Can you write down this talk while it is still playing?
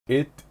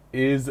It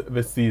is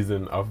the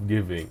season of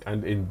giving,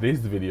 and in this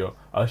video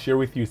I'll share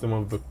with you some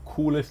of the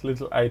coolest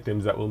little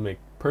items that will make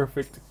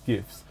perfect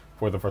gifts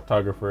for the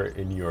photographer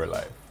in your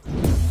life.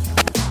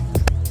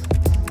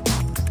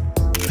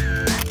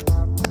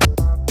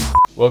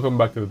 Welcome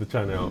back to the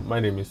channel. My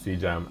name is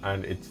CJam,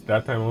 and it's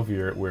that time of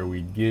year where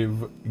we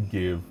give.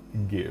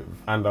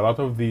 And a lot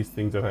of these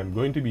things that I'm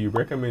going to be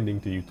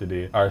recommending to you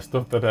today are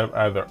stuff that I've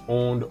either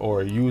owned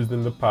or used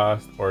in the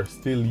past or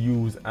still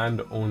use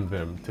and own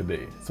them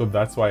today. So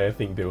that's why I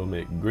think they will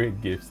make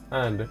great gifts,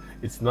 and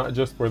it's not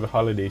just for the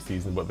holiday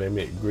season, but they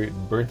make great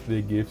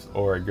birthday gifts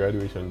or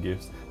graduation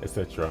gifts,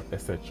 etc,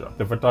 etc.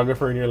 The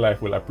photographer in your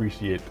life will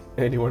appreciate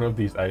any one of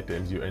these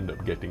items you end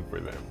up getting for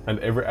them. And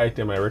every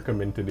item I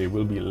recommend today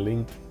will be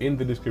linked in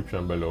the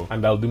description below,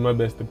 and I'll do my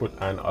best to put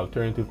an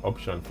alternative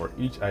option for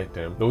each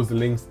item. Those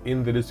links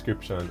in the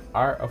description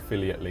are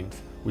affiliate links,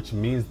 which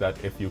means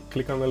that if you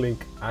click on the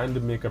link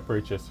and make a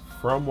purchase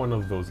from one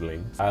of those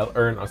links, I'll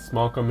earn a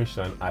small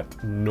commission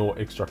at no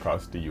extra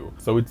cost to you.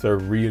 So it's a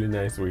really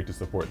nice way to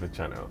support the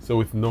channel. So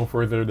with no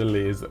further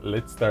delays,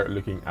 let's start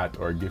looking at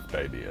our gift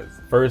ideas.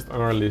 First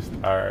on our list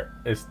are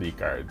SD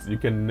cards. You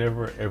can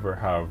never ever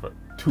have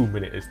too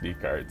many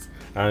SD cards,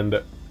 and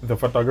the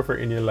photographer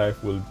in your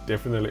life will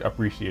definitely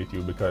appreciate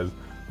you because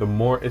the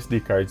more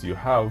SD cards you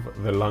have,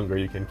 the longer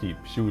you can keep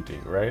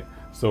shooting, right?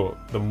 So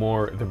the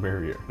more the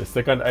merrier. The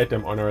second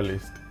item on our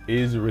list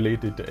is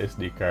related to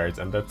SD cards,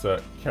 and that's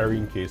a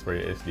carrying case for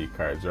your SD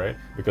cards, right?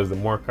 Because the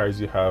more cards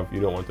you have,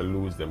 you don't want to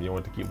lose them. You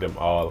want to keep them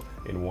all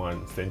in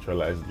one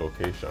centralized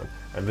location.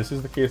 And this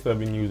is the case that I've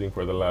been using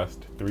for the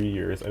last 3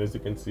 years, and as you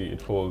can see,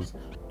 it holds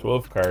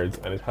 12 cards,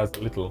 and it has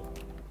a little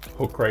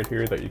hook right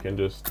here that you can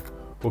just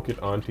hook it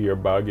onto your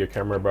bag, your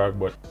camera bag,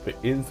 but the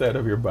inside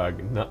of your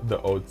bag, not the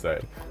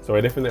outside. So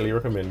I definitely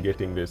recommend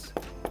getting this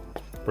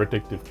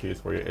protective case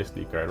for your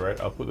SD card, right?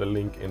 I'll put the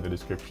link in the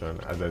description,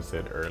 as I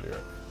said earlier.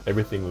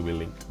 Everything will be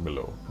linked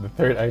below. The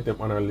third item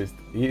on our list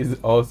is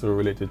also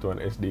related to an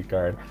SD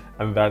card,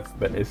 and that's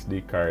the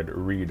SD card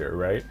reader,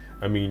 right?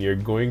 I mean, you're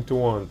going to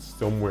want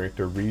somewhere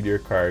to read your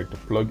card, to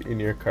plug in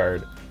your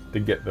card to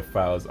get the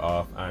files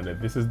off, and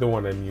this is the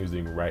one I'm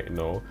using right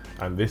now,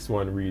 and this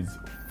one reads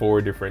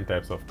 4 different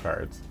types of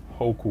cards.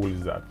 How cool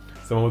is that?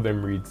 Some of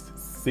them reads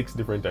 6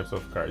 different types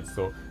of cards,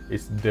 so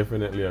it's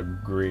definitely a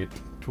great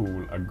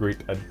tool, a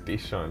great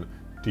addition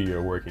to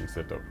your working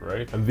setup,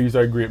 right? And these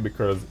are great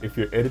because if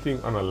you're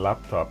editing on a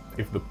laptop,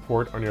 if the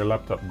port on your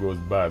laptop goes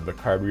bad, the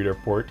card reader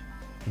port,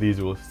 these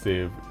will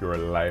save your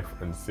life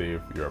and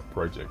save your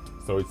project.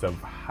 So it's a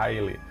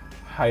highly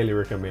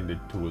recommended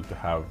tool to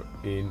have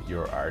in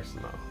your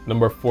arsenal.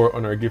 Number 4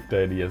 on our gift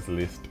ideas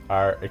list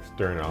are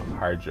external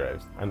hard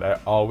drives, and I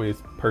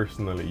always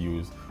personally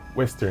use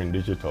Western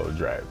digital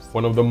drives.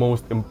 One of the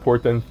most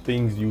important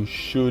things you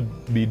should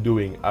be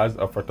doing as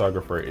a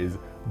photographer is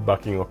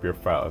backing up your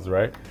files,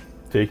 right?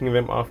 Taking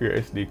them off your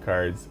SD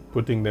cards,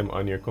 putting them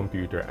on your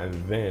computer, and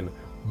then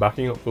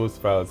backing up those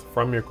files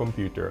from your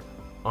computer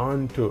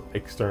onto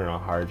external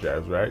hard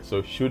drives, right?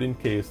 So should, in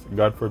case,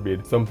 God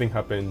forbid, something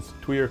happens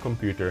to your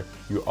computer,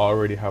 you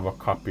already have a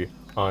copy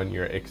on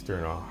your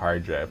external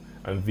hard drive.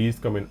 And these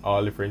come in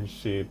all different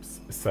shapes,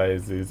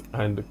 sizes,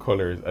 and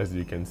colors, as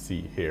you can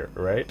see here,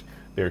 right?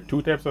 There are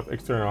 2 types of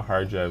external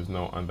hard drives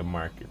now on the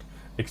market: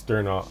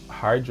 external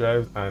hard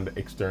drives and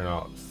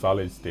external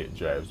solid state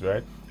drives,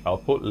 right? I'll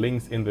put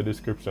links in the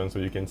description so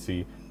you can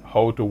see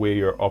how to weigh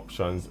your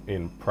options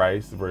in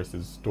price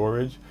versus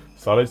storage.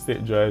 Solid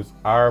state drives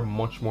are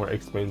much more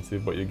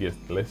expensive, but you get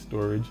less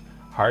storage.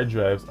 Hard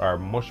drives are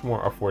much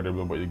more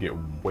affordable, but you get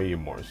way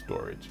more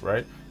storage,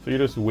 right? So you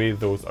just weigh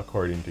those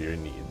according to your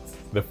needs.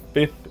 The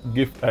 5th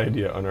gift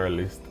idea on our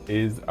list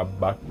is a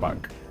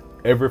backpack.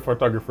 Every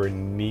photographer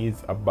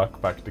needs a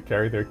backpack to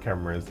carry their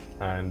cameras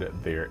and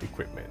their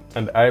equipment.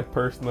 And I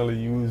personally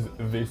use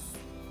this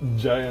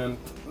giant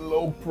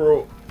low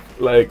pro,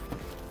 like,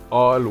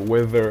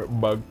 all-weather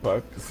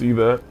backpack. See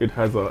that? It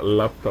has a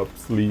laptop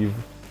sleeve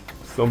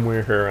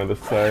somewhere here on the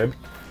side.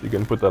 You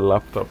can put a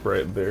laptop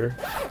right there,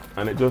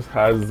 and it just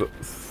has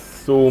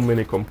so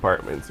many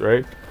compartments,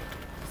 right?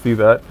 See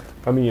that?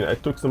 I mean, I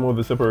took some of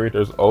the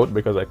separators out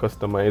because I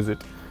customize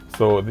it.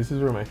 So this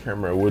is where my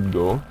camera would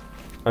go,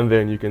 and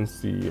then you can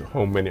see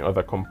how many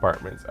other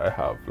compartments I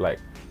have, like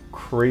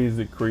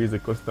crazy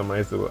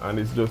customizable, and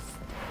it's just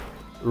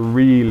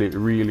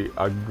really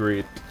a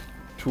great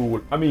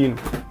tool. I mean,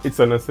 it's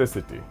a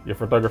necessity. Your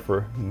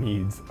photographer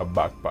needs a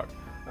backpack.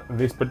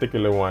 This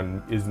particular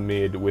one is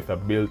made with a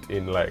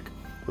built-in like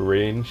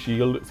rain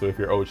shield, so if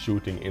you're out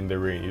shooting in the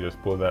rain, you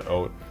just pull that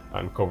out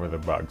and cover the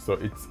bag. So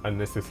it's a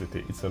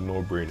necessity, it's a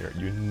no-brainer.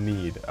 You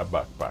need a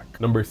backpack.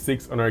 Number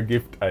 6 on our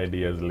gift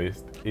ideas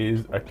list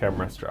is a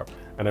camera strap,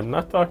 and I'm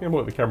not talking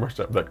about the camera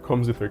strap that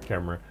comes with your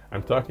camera.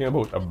 I'm talking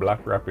about a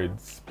Black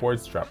Rapid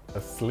sports strap,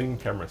 a sling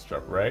camera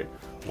strap, right?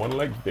 One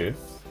like this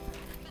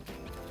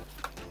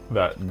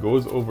that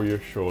goes over your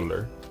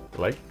shoulder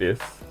like this,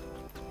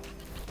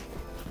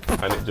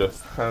 and it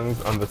just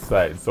hangs on the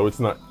side, so it's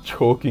not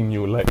choking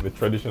you like the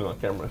traditional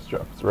camera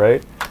straps,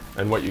 right?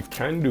 And what you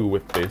can do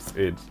with this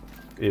is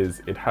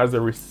is it has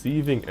a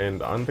receiving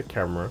end on the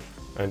camera,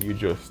 and you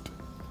just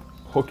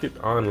hook it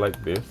on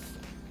like this,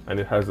 and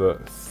it has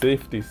a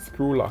safety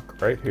screw lock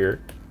right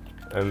here,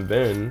 and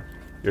then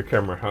your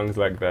camera hangs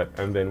like that,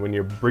 and then when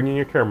you're bringing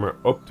your camera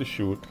up to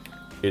shoot,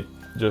 it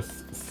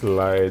just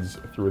slides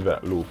through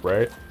that loop,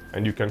 right?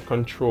 And you can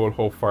control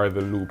how far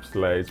the loop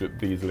slides with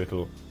these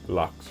little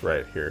locks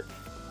right here.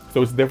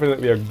 So it's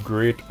definitely a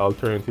great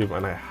alternative,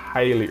 and I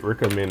highly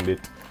recommend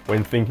it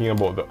when thinking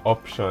about the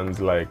options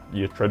like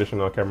your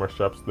traditional camera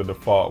straps, the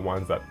default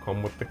ones that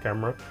come with the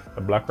camera.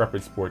 The Black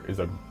Rapid Sport is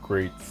a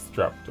great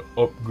strap to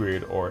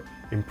upgrade or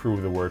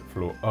improve the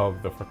workflow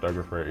of the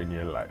photographer in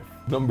your life.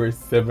 Number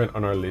 7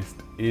 on our list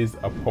is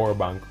a power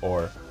bank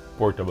or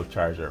portable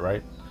charger,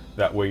 right?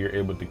 That way you're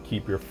able to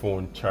keep your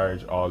phone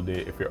charged all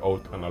day. If you're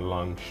out on a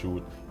long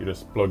shoot, you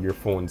just plug your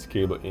phone's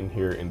cable in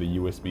here in the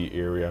USB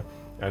area,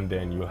 and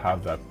then you'll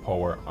have that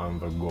power on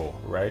the go,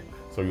 right?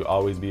 So you'll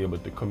always be able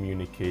to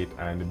communicate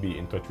and be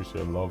in touch with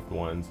your loved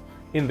ones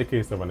in the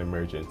case of an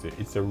emergency.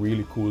 It's a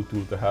really cool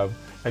tool to have,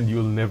 and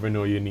you'll never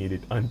know you need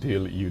it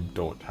until you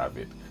don't have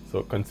it.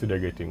 So consider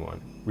getting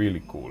one.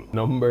 Really cool.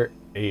 Number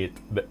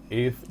 8, the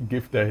 8th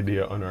gift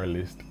idea on our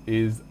list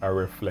is a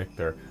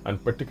reflector,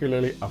 and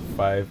particularly a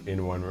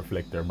 5-in-1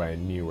 reflector by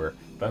Neewer.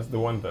 That's the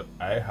one that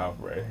I have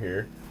right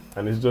here,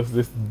 and it's just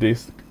this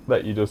disc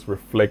that you just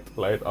reflect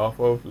light off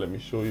of. Let me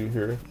show you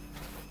here.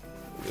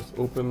 Just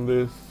open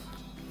this.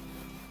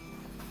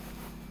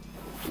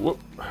 Whoop.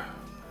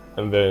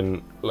 And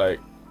then like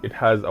it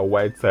has a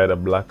white side, a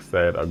black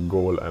side, a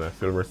gold, and a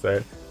silver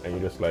side, and you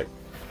just like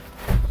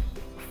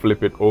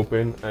flip it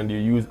open, and you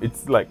use,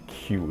 it's like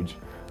huge,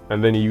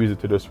 and then you use it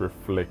to just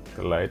reflect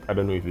the light. I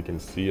don't know if you can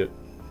see it,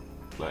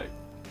 like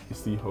you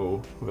see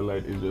how the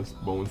light is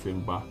just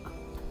bouncing back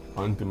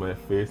onto my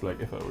face. Like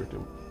if I were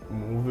to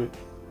move it,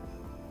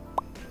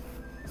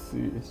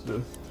 see, it's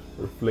just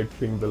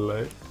reflecting the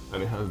light,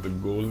 and it has the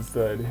gold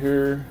side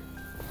here.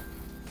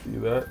 See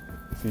that?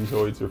 See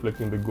how it's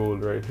reflecting the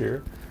gold right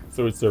here?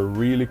 So it's a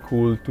really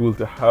cool tool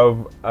to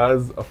have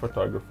as a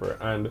photographer,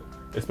 and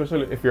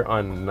especially if you're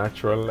on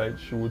natural light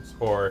shoots,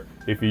 or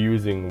if you're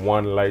using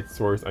one light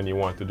source and you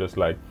want to just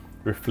like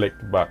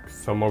reflect back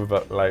some of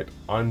that light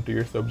onto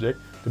your subject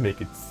to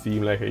make it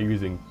seem like you're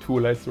using 2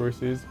 light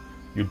sources,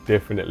 you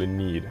definitely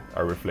need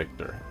a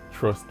reflector.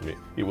 Trust me,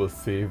 it will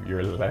save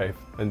your life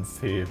and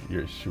save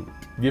your shoot.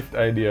 Gift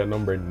idea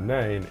number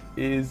 9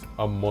 is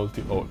a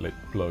multi-outlet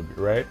plug,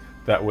 right?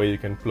 That way you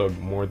can plug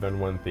more than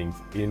one thing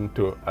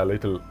into a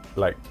little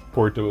like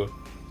portable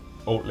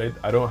outlet.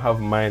 I don't have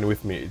mine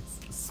with me,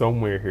 it's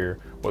somewhere here,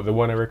 but the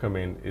one I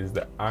recommend is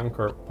the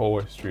Anker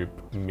Power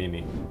Strip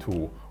Mini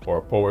 2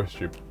 or Power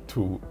Strip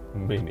 2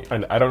 Mini.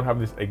 And I don't have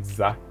this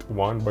exact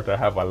one, but I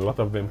have a lot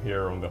of them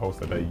here around the house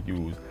that I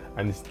use,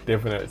 and it's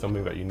definitely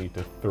something that you need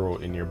to throw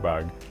in your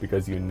bag,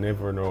 because you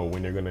never know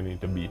when you're gonna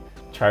need to be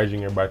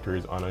charging your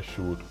batteries on a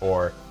shoot,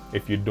 or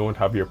if you don't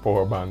have your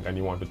power bank and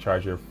you want to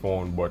charge your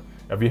phone. But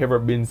have you ever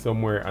been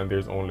somewhere and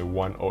there's only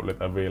one outlet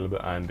available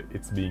and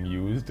it's being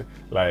used?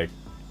 Like,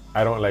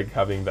 I don't like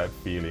having that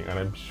feeling, and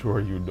I'm sure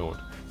you don't.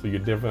 So you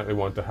definitely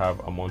want to have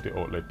a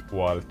multi-outlet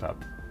wall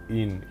tap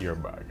in your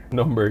bag.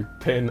 Number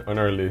 10 on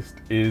our list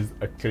is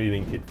a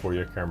cleaning kit for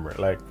your camera.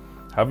 Like,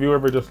 have you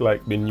ever just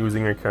like been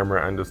using your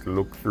camera and just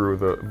look through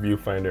the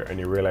viewfinder and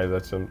you realize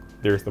that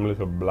there's some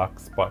little black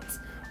spots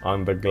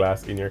on the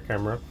glass in your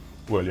camera?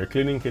 Well, your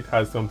cleaning kit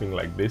has something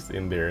like this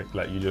in there.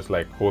 Like, you just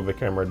like hold the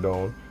camera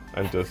down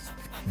and just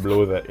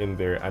blow that in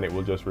there, and it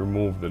will just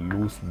remove the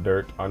loose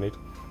dirt on it.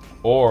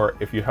 Or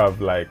if you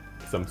have like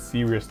some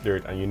serious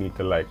dirt and you need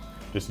to like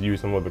just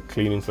use some of the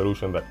cleaning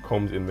solution that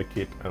comes in the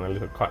kit and a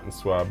little cotton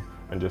swab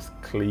and just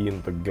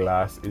clean the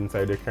glass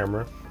inside your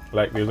camera.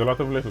 Like, there's a lot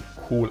of little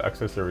cool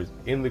accessories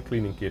in the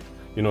cleaning kit,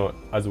 you know,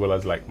 as well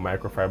as like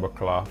microfiber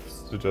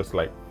cloths to just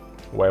like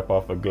wipe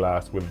off the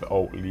glass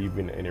without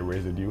leaving any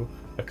residue.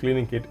 A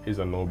cleaning kit is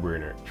a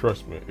no-brainer.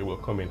 Trust me, it will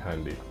come in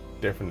handy.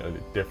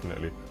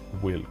 Definitely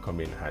will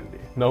come in handy.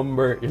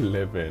 Number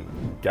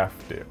 11, gaff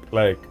tape.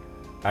 Like,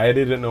 I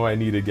didn't know I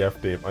needed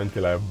gaff tape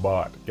until I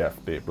bought gaff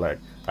tape. Like,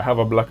 I have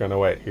a black and a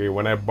white here.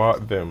 When I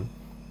bought them,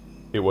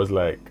 it was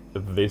like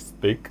this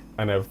thick,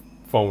 and I've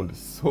found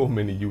so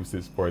many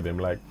uses for them.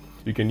 Like,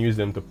 you can use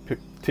them to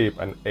tape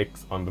an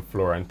X on the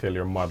floor and tell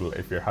your model,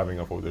 if you're having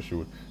a photo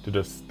shoot, to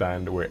just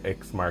stand where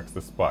X marks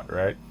the spot,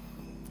 right?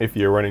 If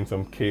you're running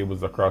some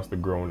cables across the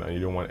ground and you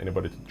don't want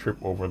anybody to trip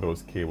over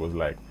those cables,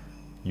 like,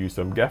 use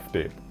some gaff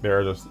tape. There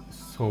are just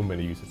so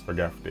many uses for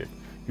gaff tape.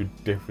 You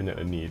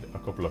definitely need a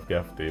couple of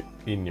gaff tape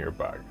in your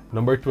bag.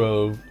 Number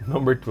 12,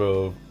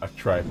 a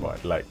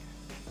tripod. Like,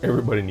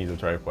 everybody needs a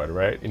tripod,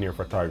 right? In your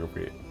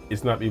photography.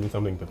 It's not even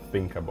something to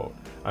think about.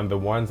 And the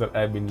ones that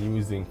I've been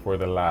using for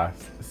the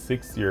last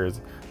 6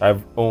 years, I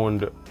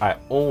own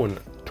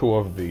 2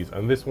 of these,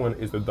 and this one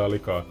is the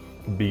Dolica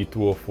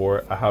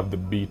B204. I have the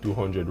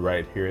B200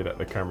 right here that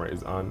the camera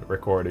is on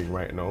recording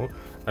right now,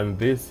 and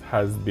this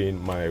has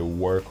been my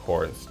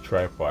workhorse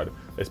tripod,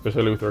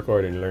 especially with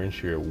recording Learn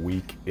Share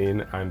week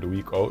in and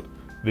week out.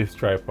 This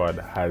tripod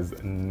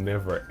has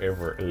never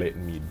ever let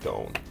me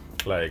down.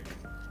 Like,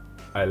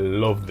 I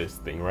love this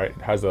thing, right?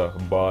 It has a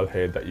ball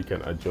head that you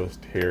can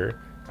adjust here,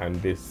 and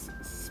this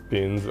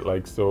spins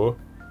like so.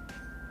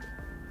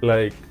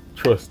 Like,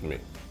 trust me,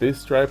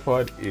 this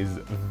tripod is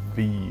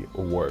the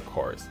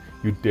workhorse.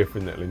 You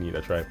definitely need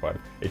a tripod.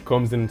 It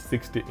comes in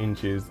 60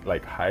 inches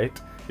like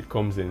height. It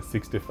comes in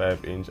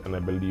 65 inch, and I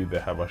believe they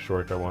have a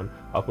shorter one.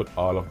 I'll put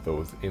all of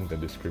those in the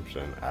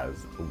description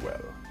as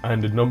well.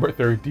 And number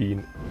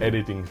 13,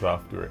 editing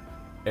software.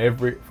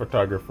 Every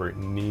photographer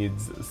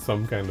needs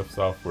some kind of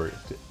software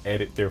to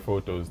edit their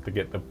photos to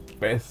get the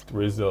best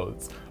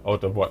results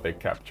out of what they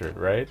captured,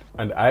 right?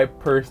 And I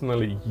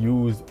personally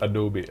use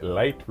Adobe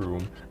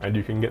Lightroom, and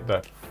you can get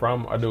that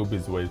from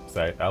Adobe's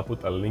website. I'll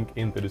put a link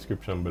in the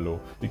description below.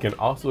 You can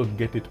also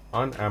get it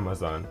on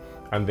Amazon,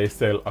 and they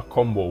sell a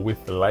combo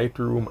with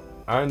Lightroom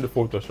and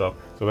Photoshop,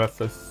 so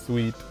that's a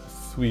sweet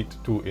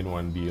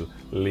 2-in-1 deal.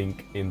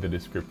 Link in the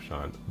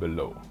description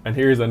below. And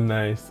here's a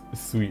nice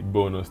sweet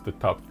bonus to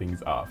top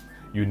things off.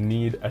 You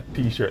need a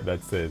t-shirt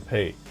that says,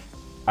 hey,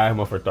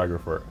 I'm a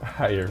photographer,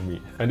 hire me.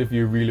 And if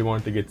you really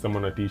want to get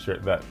someone a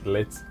t-shirt that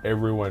lets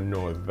everyone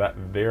know that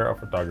they're a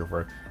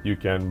photographer, you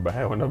can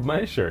buy one of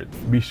my shirts.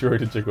 Be sure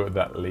to check out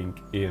that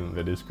link in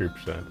the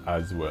description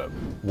as well.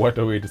 What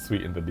a way to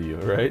sweeten the deal,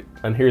 right?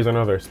 And here's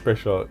another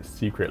special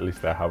secret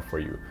list I have for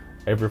you.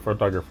 Every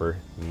photographer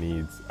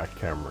needs a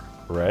camera,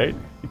 right?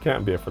 You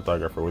can't be a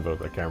photographer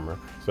without a camera.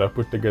 So I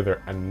put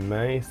together a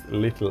nice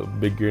little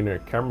beginner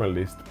camera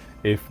list.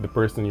 If the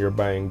person you're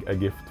buying a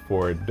gift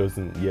for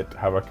doesn't yet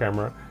have a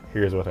camera,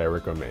 here's what I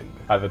recommend.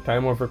 At the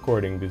time of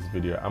recording this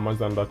video,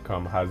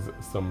 Amazon.com has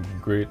some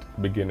great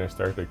beginner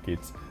starter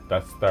kits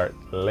that start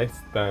less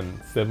than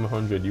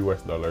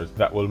 $700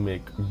 that will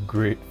make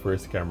great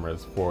first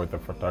cameras for the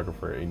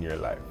photographer in your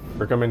life.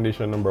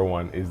 Recommendation number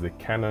 1 is the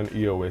Canon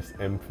EOS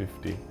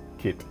M50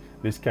 kit.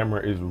 This camera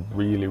is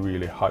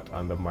really hot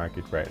on the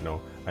market right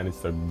now, and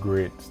it's a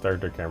great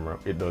starter camera.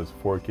 It does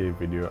 4K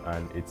video,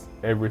 and it's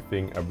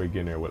everything a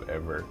beginner will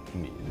ever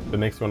need. The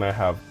next one I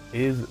have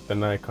is the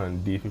Nikon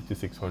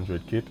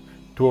D5600 kit.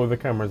 Two of the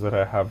cameras that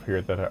I have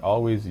here that I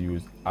always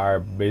use are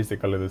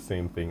basically the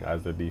same thing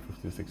as the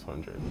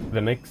D5600.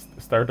 The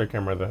next starter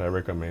camera that I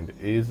recommend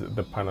is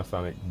the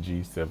Panasonic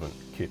G7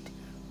 kit.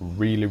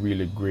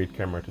 Really great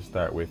camera to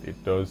start with.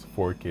 It does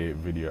 4K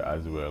video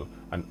as well,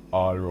 an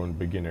all-round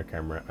beginner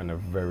camera, and a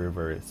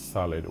very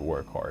solid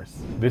workhorse.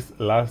 This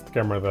last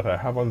camera that I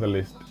have on the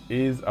list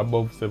is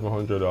above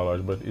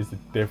 $700, but is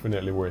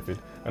definitely worth it,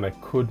 and I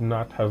could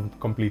not have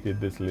completed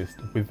this list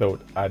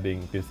without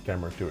adding this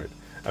camera to it,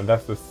 and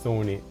that's the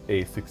Sony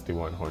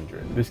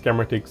a6100. This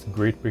camera takes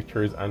great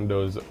pictures and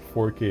does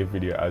 4K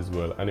video as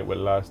well, and it will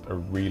last a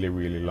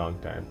really long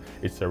time.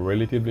 It's a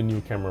relatively new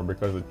camera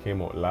because it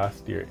came out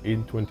last year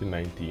in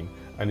 2019,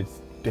 and it's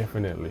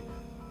definitely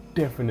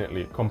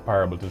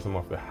comparable to some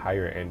of the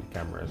higher end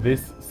cameras.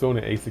 This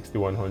Sony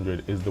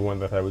a6100 is the one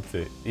that I would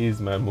say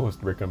is my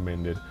most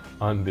recommended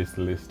on this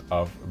list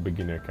of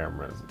beginner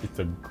cameras. It's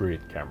a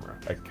great camera.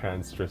 I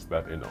can't stress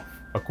that enough.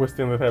 A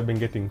question that I've been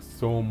getting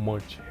so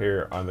much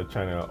here on the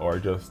channel, or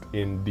just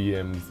in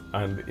DMs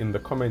and in the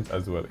comments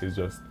as well, is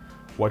just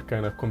what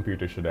kind of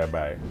computer should I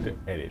buy to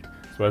edit?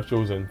 So I've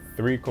chosen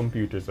 3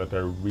 computers that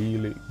are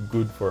really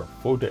good for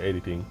photo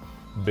editing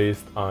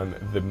based on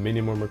the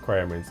minimum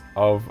requirements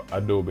of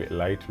Adobe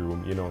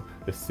Lightroom, you know,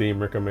 the same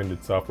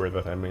recommended software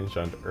that I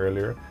mentioned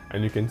earlier.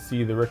 And you can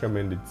see the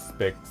recommended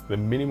specs, the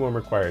minimum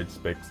required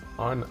specs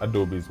on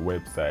Adobe's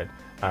website,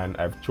 and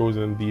I've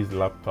chosen these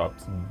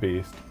laptops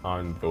based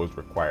on those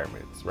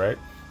requirements, right?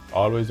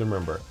 Always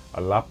remember,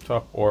 a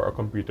laptop or a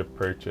computer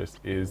purchase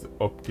is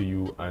up to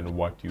you and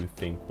what you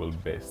think will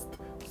best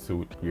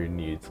suit your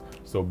needs.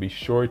 So be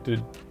sure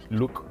to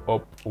look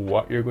up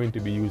what you're going to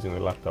be using the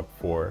laptop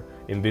for.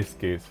 In this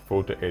case,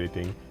 photo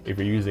editing. If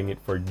you're using it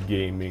for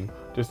gaming,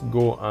 just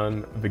go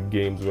on the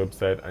game's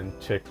website and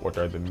check what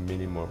are the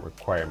minimum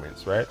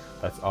requirements, right?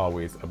 That's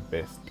always a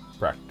best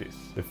practice.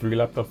 The 3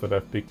 laptops that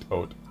I've picked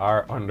out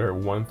are under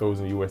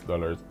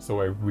 $1,000,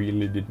 so I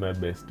really did my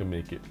best to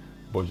make it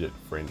budget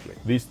friendly.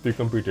 These 3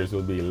 computers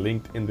will be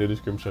linked in the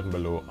description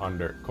below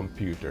under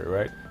computer,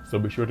 right? So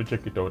be sure to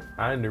check it out,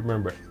 and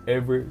remember,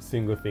 every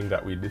single thing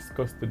that we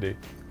discussed today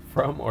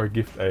from our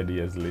gift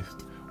ideas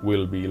list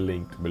will be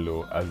linked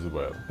below as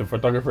well. The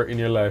photographer in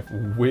your life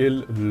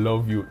will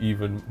love you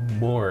even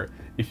more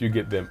if you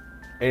get them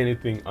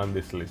anything on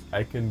this list.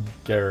 I can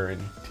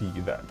guarantee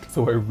that.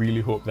 So I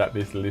really hope that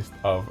this list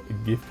of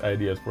gift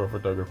ideas for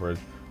photographers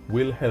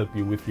will help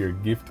you with your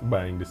gift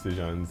buying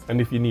decisions. And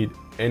if you need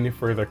any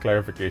further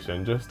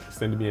clarification, just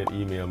send me an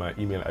email. My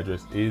email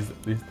address is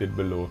listed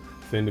below.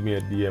 Send me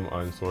a DM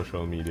on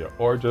social media,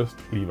 or just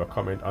leave a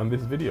comment on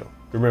this video.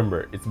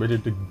 Remember, it's better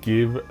to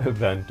give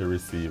than to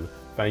receive.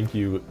 Thank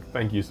you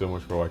so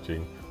much for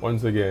watching.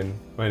 Once again,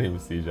 my name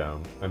is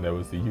CJam, and I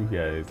will see you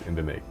guys in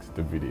the next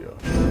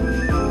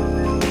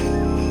video.